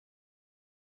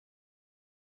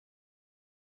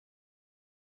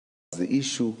The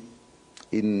issue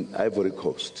in Ivory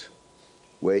Coast,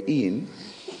 wherein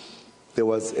there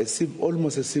was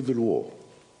almost a civil war.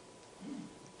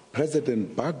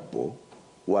 President Gbagbo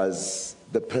was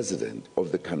the president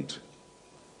of the country,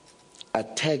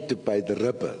 attacked by the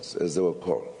rebels, as they were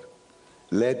called,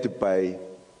 led by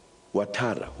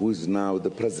Ouattara, who is now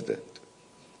the president.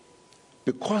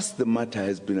 Because the matter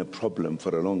has been a problem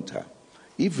for a long time,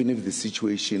 even if the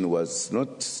situation was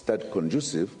not that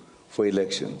conducive for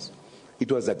elections,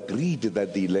 it was agreed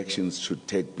that the elections should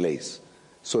take place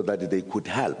so that they could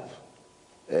help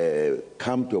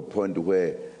come to a point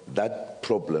where that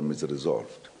problem is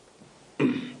resolved.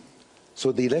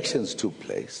 So the elections took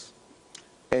place,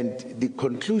 and the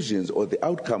conclusions or the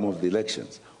outcome of the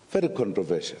elections, very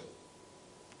controversial.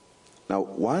 Now,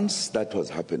 once that was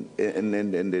happened,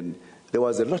 and there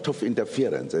was a lot of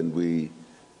interference, and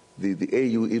the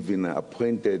AU even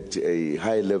appointed a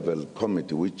high-level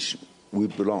committee, which we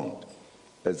belonged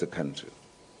as a country.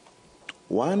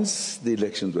 Once the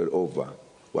elections were over,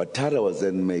 Ouattara was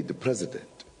then made the president.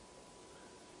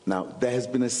 Now, there has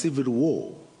been a civil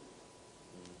war.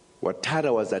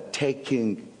 Ouattara was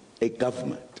attacking a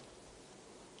government.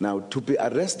 Now, to be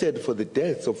arrested for the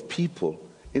deaths of people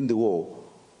in the war,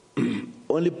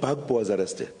 only Gbagbo was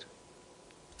arrested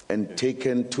and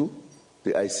taken to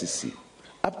the ICC.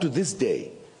 Up to this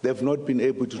day, they have not been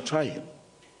able to try him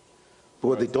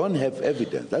because they don't have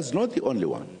evidence. That's not the only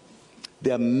one.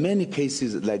 There are many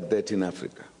cases like that in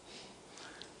Africa.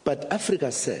 But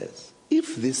Africa says,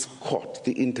 if this court,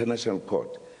 the international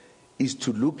court, is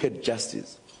to look at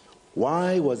justice,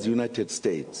 why was the United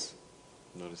States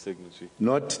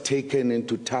not taken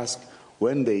into task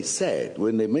when they said,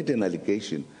 when they made an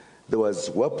allegation, there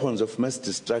was weapons of mass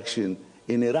destruction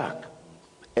in Iraq,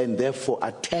 and therefore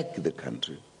attacked the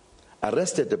country,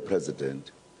 arrested the president,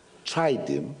 tried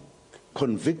him,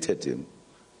 convicted him,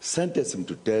 sentenced him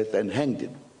to death, and hanged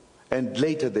him. And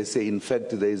later they say, in fact,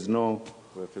 there is no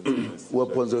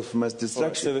weapons of mass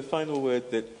destruction. Right, so the final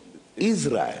word that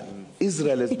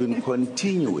Israel has been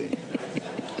continuing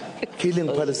killing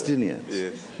Palestinians.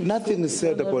 Yes. Nothing is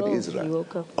said about Israel.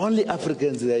 Only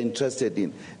Africans they are interested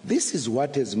in. This is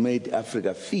what has made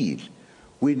Africa feel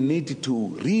we need to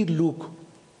re-look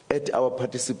at our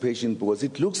participation because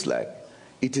it looks like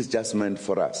it is just meant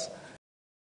for us.